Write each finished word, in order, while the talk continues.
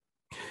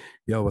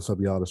Yo, what's up,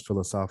 y'all? It's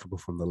Philosophical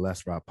from the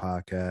Let's Rock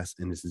podcast,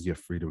 and this is your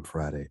Freedom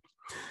Friday.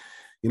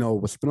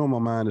 What's been on my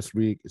mind this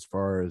week as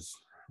far as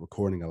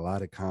recording a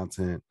lot of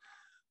content,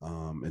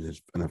 and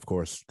of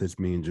course, this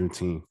being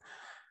Juneteenth,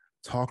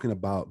 talking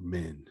about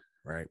men,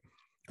 right?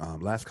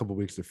 Last couple of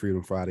weeks of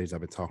Freedom Fridays,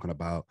 I've been talking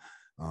about,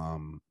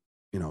 men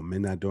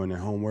not doing their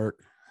homework,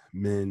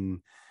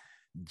 men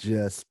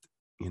just,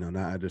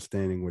 not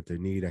understanding what they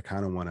need. I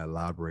kind of want to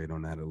elaborate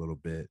on that a little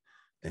bit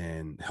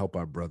and help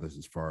our brothers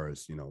as far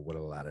as, what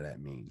a lot of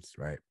that means,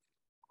 right?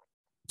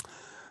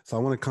 So I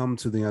want to come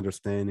to the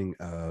understanding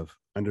of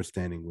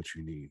understanding what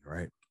you need,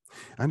 right?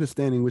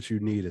 Understanding what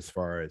you need as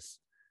far as,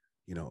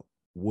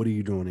 what are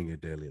you doing in your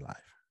daily life,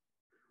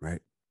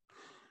 right?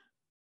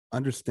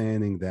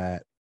 Understanding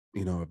that,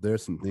 if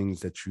there's some things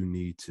that you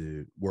need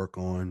to work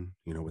on,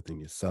 within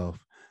yourself,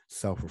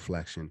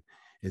 self-reflection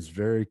is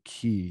very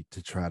key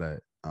to try to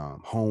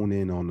hone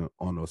in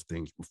on those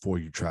things before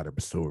you try to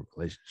pursue a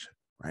relationship,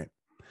 right?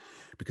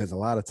 Because a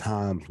lot of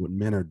times what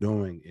men are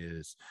doing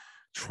is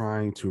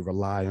trying to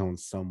rely on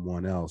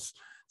someone else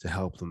to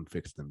help them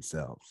fix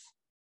themselves,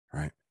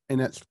 right?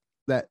 And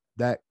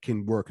that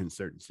can work in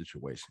certain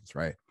situations,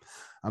 right?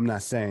 I'm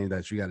not saying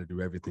that you got to do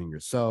everything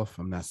yourself.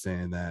 I'm not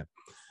saying that,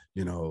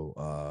 you know,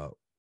 uh,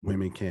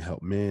 women can't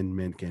help men,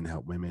 men can't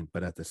help women,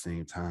 but at the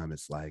same time,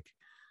 it's like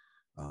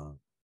uh,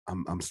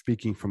 I'm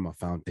speaking from a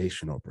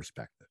foundational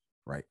perspective,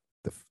 right?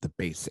 The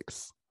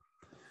basics.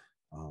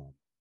 Um,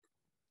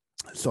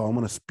 so I'm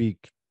going to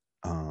speak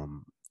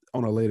um,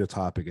 on a later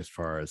topic as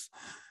far as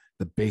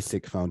the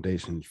basic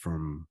foundations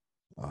for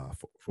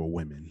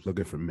women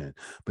looking for men,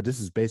 but this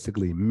is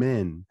basically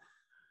men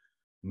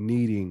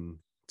needing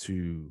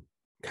to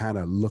kind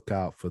of look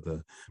out for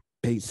the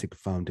basic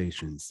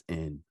foundations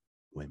in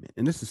women.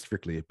 And this is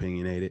strictly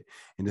opinionated,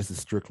 and this is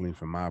strictly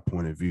from my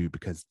point of view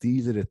because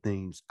these are the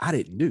things I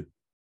didn't do,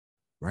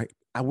 right?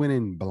 I went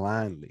in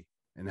blindly,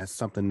 and that's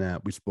something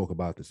that we spoke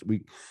about this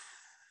week.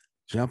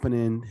 Jumping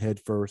in head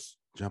first,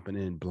 jumping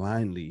in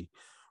blindly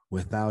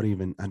without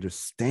even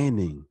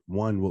understanding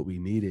one what we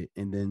needed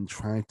and then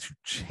trying to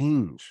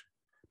change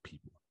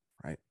people,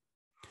 right?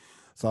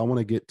 So I want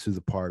to get to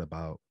the part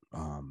about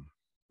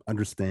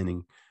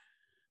understanding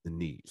the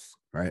needs,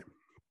 right?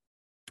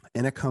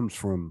 And it comes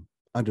from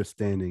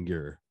understanding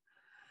your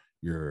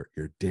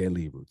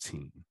daily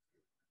routine,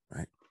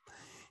 right?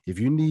 If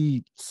you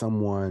need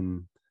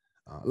someone,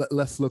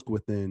 let's look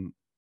within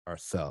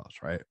ourselves,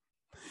 right?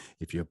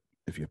 If you're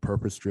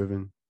purpose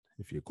driven,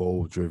 if you're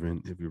goal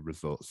driven, if you're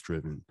results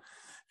driven,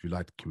 if you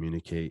like to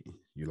communicate,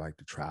 you like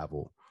to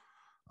travel,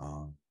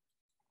 um,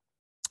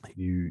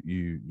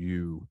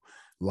 you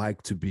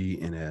like to be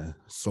in a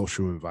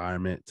social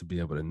environment to be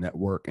able to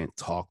network and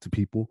talk to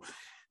people,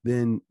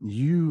 then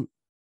you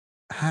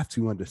have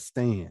to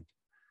understand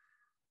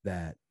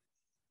that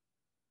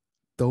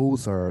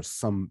those are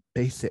some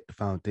basic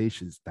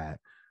foundations that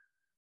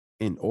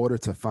in order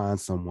to find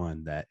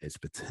someone that is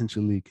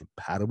potentially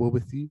compatible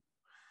with you,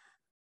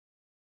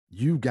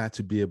 you got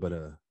to be able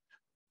to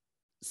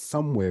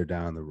somewhere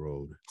down the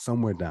road,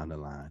 somewhere down the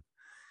line,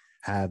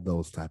 have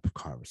those type of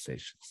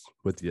conversations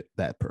with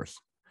that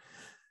person.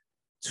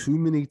 Too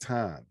many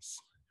times,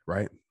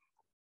 right?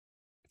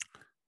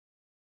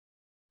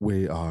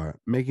 We are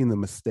making the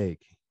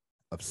mistake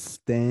of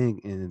staying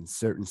in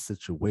certain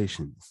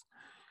situations,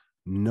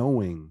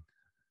 knowing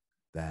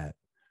that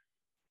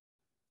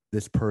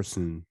this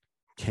person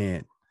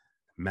can't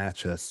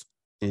match us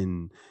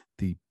in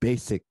the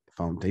basic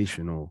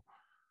foundational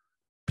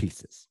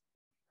pieces,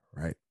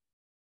 right?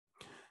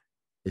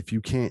 If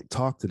you can't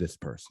talk to this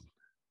person,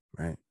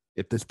 right?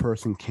 If this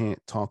person can't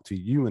talk to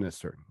you in a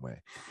certain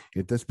way,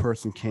 if this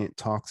person can't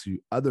talk to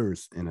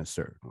others in a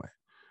certain way,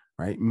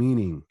 right?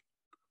 Meaning,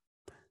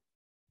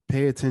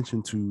 pay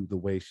attention to the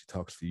way she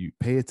talks to you.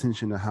 Pay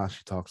attention to how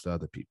she talks to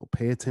other people.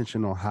 Pay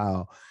attention on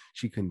how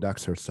she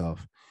conducts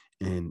herself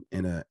in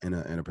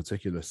a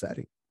particular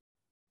setting,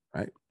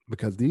 right?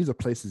 Because these are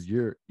places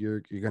you're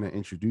going to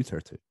introduce her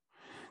to.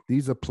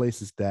 These are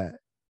places that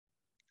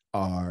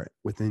are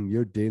within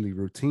your daily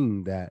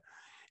routine that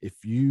if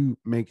you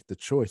make the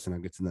choice, and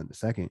I'll get to that in a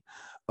second,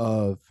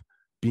 of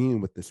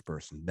being with this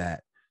person,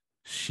 that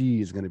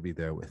she is going to be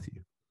there with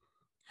you.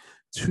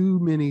 Too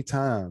many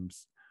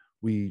times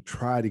we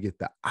try to get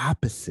the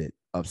opposite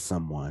of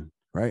someone,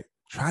 right?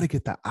 Try to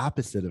get the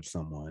opposite of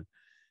someone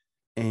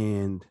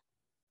and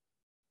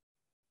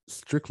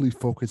strictly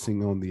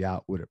focusing on the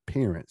outward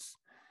appearance.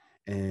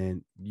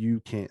 And you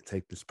can't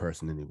take this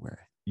person anywhere.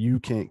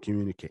 You can't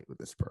communicate with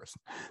this person.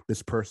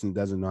 This person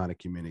doesn't know how to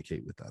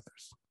communicate with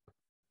others,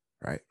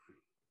 right?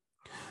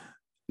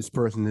 This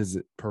person is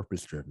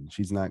purpose driven.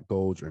 She's not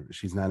goal driven.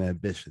 She's not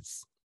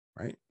ambitious,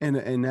 right?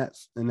 And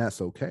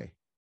that's okay,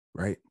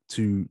 right?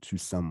 To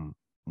some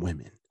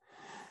women,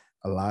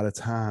 a lot of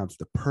times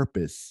the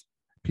purpose,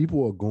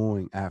 people are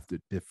going after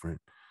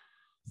different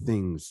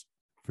things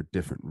for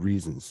different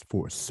reasons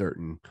for a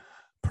certain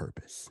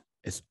purpose.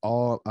 It's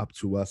all up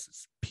to us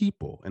as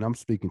people, and I'm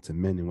speaking to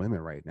men and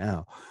women right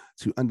now,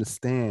 to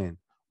understand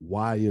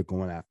why you're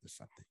going after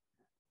something,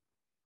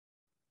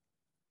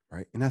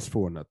 right? And that's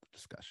for another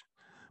discussion.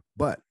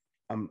 But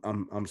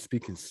I'm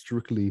speaking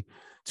strictly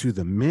to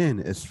the men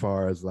as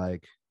far as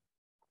like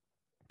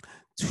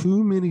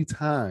too many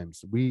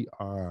times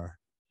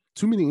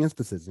too many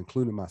instances,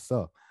 including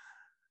myself,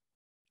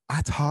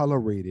 I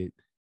tolerated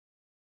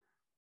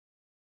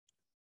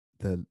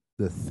the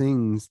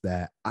things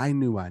that I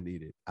knew I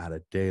needed out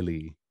of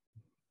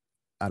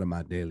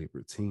my daily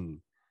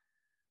routine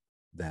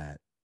that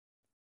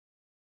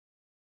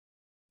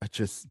are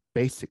just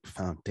basic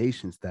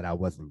foundations that I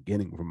wasn't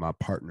getting from my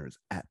partners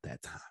at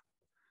that time,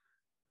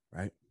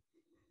 right?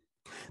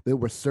 There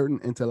were certain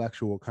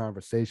intellectual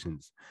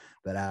conversations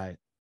that I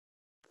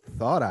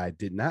thought I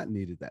did not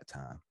need at that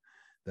time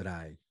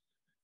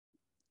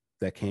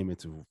that came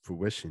into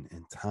fruition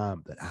in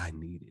time that I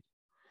needed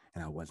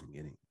and I wasn't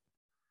getting,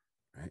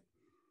 right?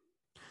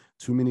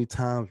 Too many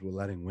times we're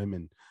letting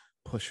women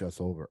push us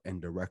over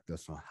and direct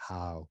us on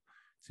how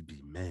to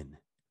be men.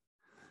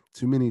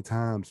 Too many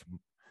times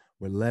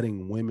we're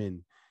letting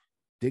women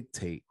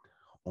dictate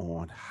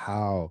on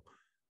how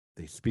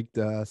they speak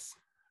to us,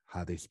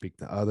 how they speak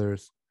to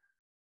others,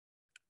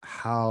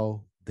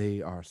 how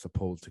they are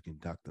supposed to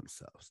conduct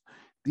themselves.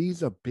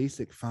 These are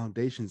basic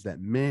foundations that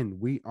men,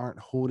 we aren't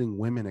holding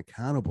women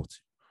accountable to,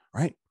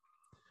 right?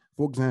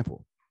 For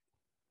example,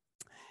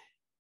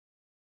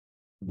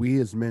 we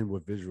as men were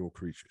visual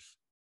creatures,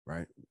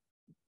 right?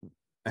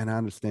 And I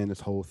understand this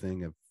whole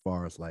thing as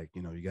far as like,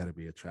 you know, you got to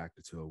be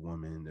attracted to a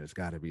woman. There's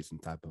got to be some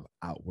type of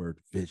outward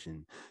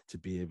vision to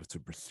be able to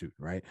pursue,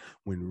 right?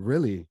 When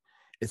really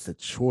it's a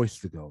choice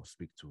to go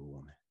speak to a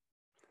woman,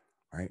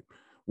 right?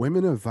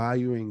 Women are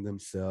valuing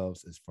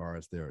themselves as far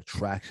as their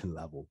attraction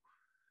level,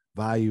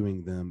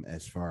 valuing them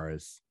as far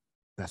as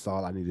that's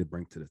all I need to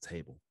bring to the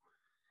table.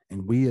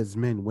 And we as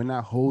men, we're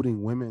not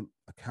holding women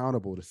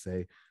accountable to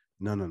say,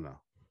 no, no, no.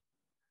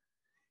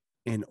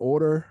 In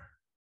order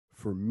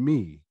for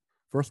me,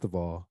 first of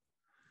all,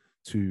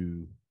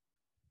 to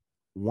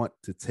want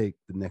to take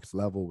the next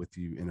level with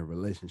you in a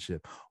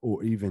relationship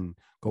or even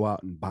go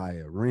out and buy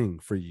a ring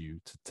for you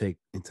to take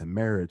into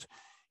marriage,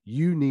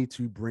 you need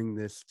to bring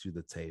this to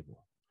the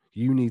table.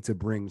 You need to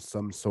bring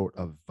some sort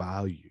of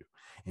value.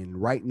 And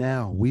right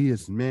now, we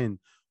as men,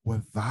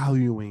 we're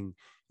valuing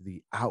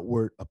the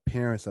outward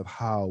appearance of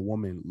how a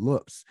woman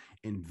looks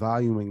and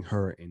valuing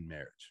her in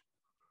marriage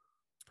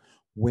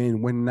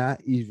when we're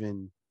not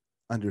even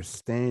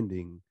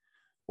understanding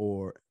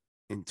or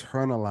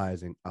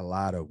internalizing a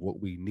lot of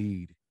what we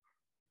need,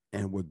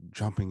 and we're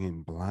jumping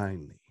in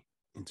blindly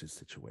into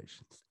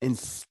situations and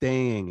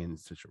staying in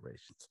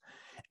situations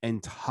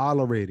and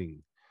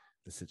tolerating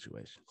the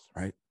situations,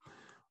 right?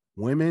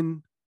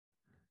 Women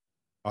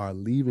are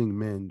leaving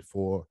men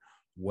for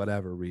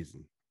whatever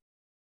reason,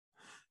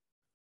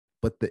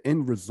 but the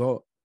end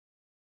result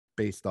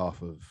based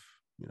off of,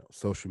 you know,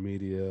 social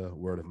media,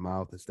 word of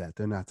mouth, is that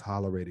they're not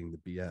tolerating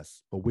the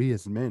BS. But we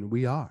as men,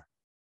 we are.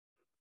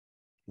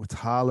 We're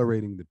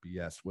tolerating the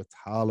BS. We're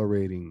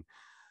tolerating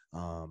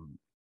um,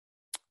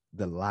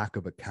 the lack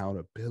of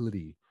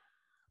accountability.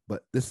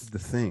 But this is the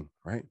thing,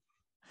 right?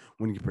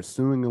 When you're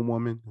pursuing a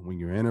woman, when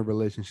you're in a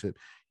relationship,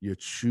 you're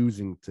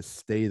choosing to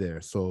stay there.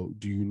 So,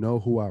 do you know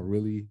who I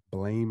really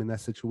blame in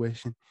that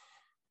situation?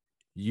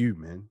 You,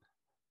 man.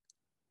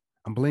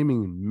 I'm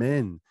blaming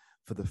men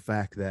for the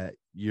fact that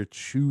you're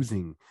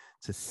choosing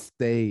to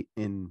stay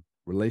in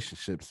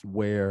relationships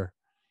where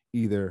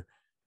either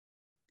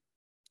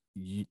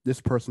this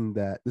partner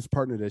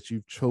that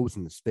you've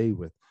chosen to stay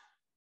with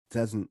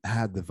doesn't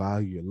have the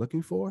value you're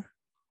looking for,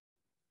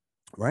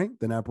 right?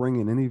 They're not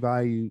bringing any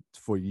value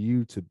for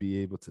you to be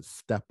able to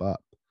step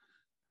up,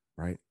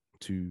 right?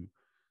 To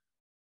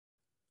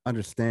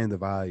understand the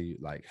value,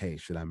 like, hey,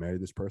 should I marry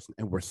this person?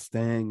 And we're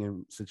staying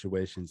in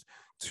situations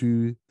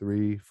 2,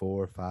 3,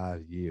 4,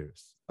 5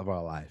 years of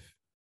our life,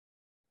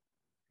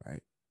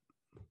 right?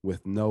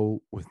 With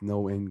no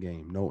end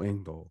game, no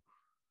end goal.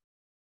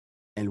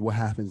 And what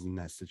happens in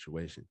that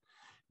situation?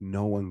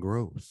 No one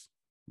grows.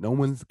 No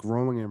one's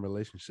growing in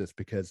relationships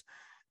because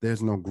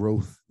there's no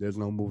growth, there's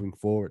no moving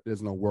forward,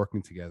 there's no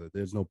working together,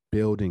 there's no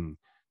building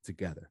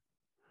together.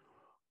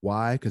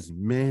 Why? Because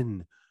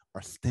men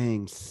are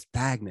staying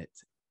stagnant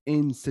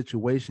in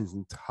situations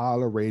and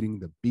tolerating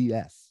the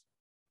BS.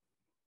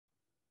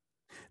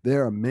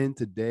 There are men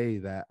today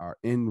that are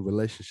in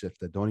relationships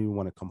that don't even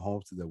want to come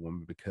home to their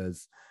woman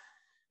because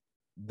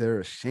they're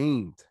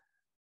ashamed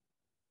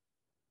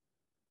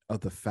of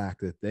the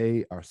fact that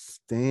they are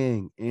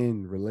staying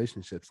in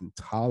relationships and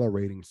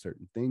tolerating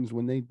certain things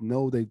when they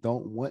know they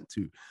don't want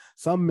to.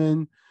 Some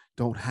men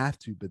don't have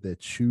to, but they're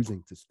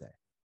choosing to stay.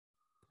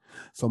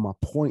 So my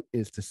point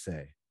is to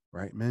say,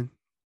 right, men,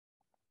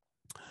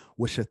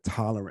 what's your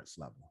tolerance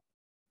level?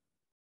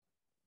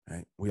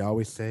 Right? We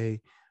always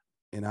say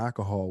in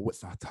alcohol,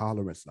 what's our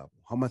tolerance level?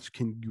 How much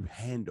can you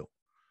handle?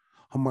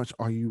 How much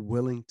are you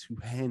willing to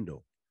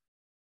handle?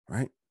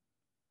 Right?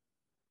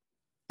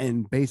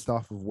 And based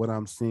off of what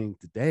I'm seeing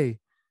today,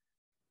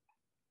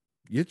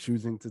 you're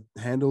choosing to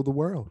handle the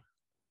world.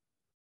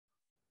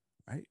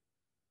 Right?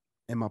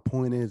 And my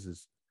point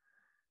is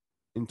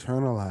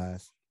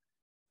internalize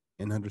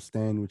and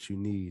understand what you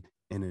need.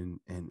 And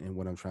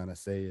what I'm trying to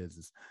say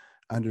is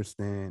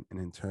understand and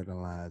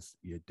internalize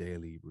your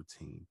daily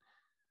routine.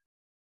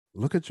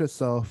 Look at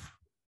yourself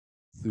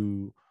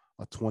through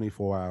a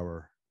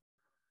 24-hour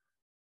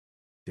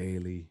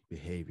daily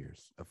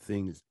behaviors of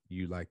things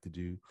you like to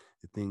do,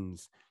 the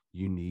things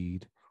you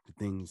need, the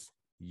things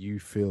you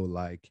feel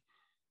like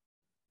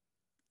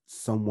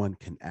someone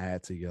can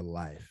add to your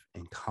life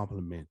and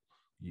complement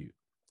you.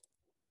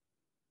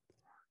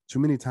 Too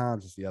many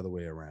times it's the other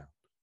way around.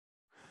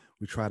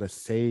 We try to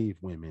save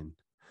women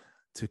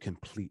to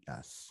complete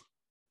us,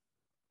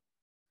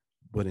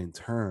 but in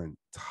turn,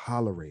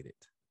 tolerate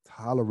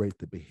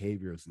the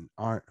behaviors and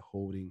aren't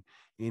holding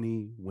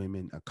any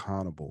women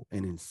accountable.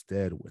 And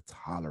instead, we're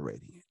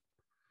tolerating it.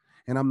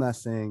 And I'm not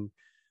saying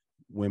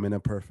women are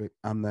perfect.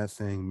 I'm not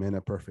saying men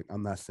are perfect.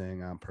 I'm not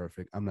saying I'm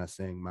perfect. I'm not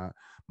saying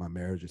my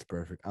marriage is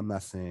perfect. I'm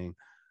not saying,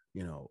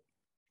 you know,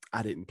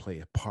 I didn't play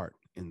a part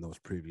in those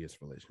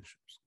previous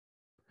relationships.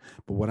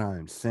 But what I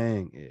am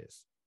saying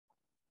is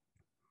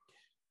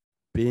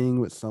being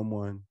with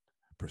someone,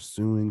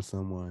 pursuing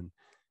someone,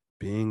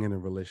 being in a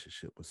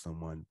relationship with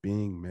someone,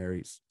 being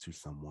married to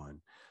someone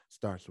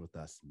starts with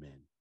us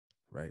men,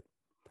 right?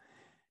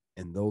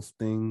 And those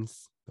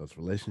things, those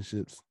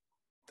relationships,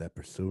 that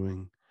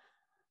pursuing,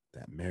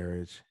 that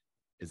marriage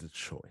is a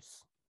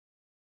choice.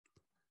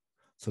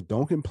 So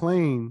don't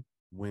complain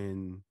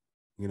when,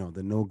 there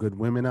are no good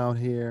women out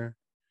here.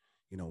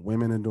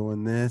 Women are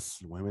doing this,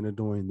 women are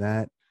doing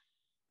that.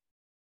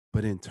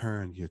 But in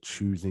turn, you're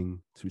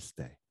choosing to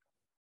stay,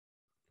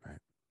 right?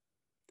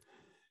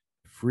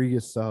 Free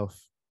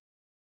yourself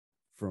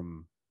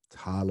from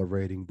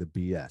tolerating the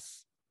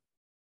BS.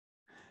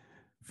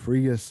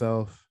 Free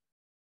yourself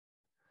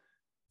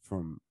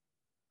from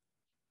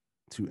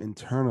to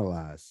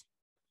internalize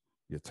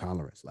your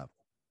tolerance level.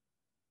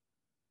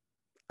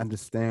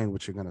 Understand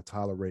what you're going to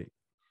tolerate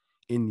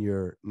in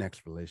your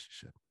next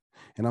relationship.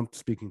 And I'm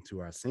speaking to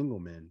our single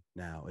men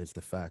now, is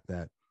the fact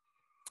that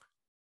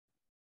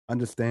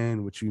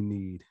understand what you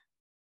need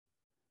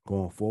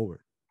going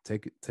forward.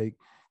 Take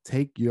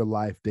your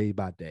life day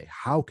by day.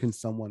 How can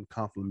someone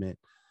complement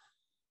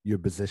your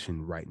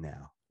position right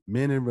now?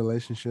 Men in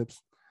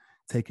relationships,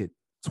 take it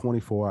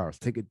 24 hours,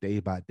 take it day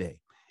by day.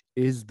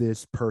 Is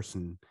this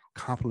person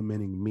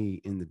complimenting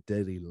me in the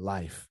daily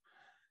life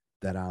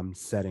that I'm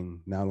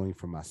setting, not only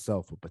for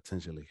myself, but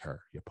potentially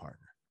her, your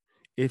partner?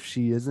 If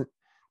she isn't,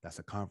 that's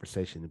a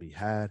conversation to be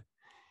had.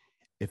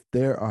 If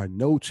there are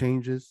no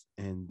changes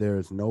and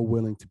there's no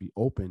willing to be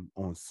open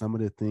on some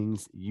of the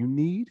things you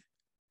need,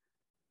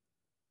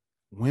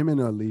 women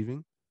are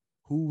leaving.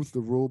 Who's the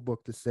rule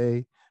book to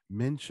say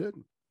men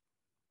shouldn't?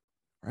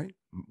 Right?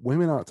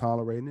 Women aren't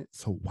tolerating it,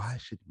 so why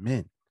should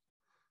men?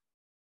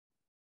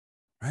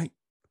 Right?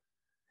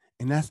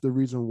 And that's the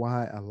reason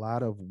why a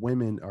lot of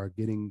women are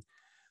getting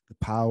the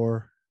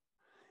power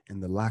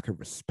and the lack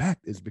of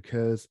respect, is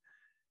because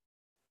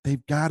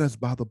they've got us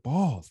by the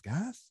balls,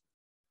 guys.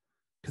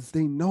 Because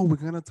they know we're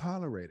going to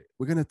tolerate it.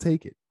 We're going to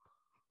take it.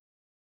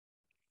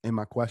 And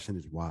my question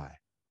is why?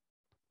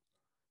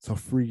 So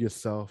free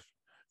yourself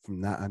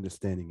from not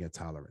understanding your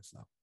tolerance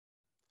level.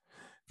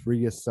 Free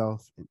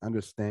yourself and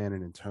understand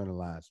and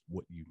internalize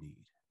what you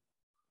need.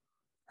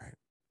 Right.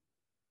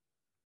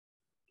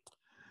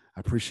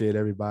 I appreciate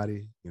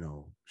everybody,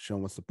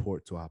 showing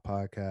support to our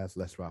podcast.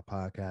 Let's Rock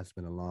Podcast. It's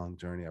been a long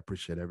journey. I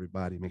appreciate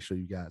everybody. Make sure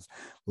you guys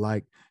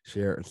like,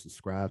 share, and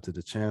subscribe to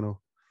the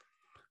channel.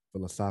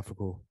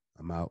 Philosophical.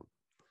 I'm out.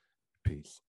 Peace.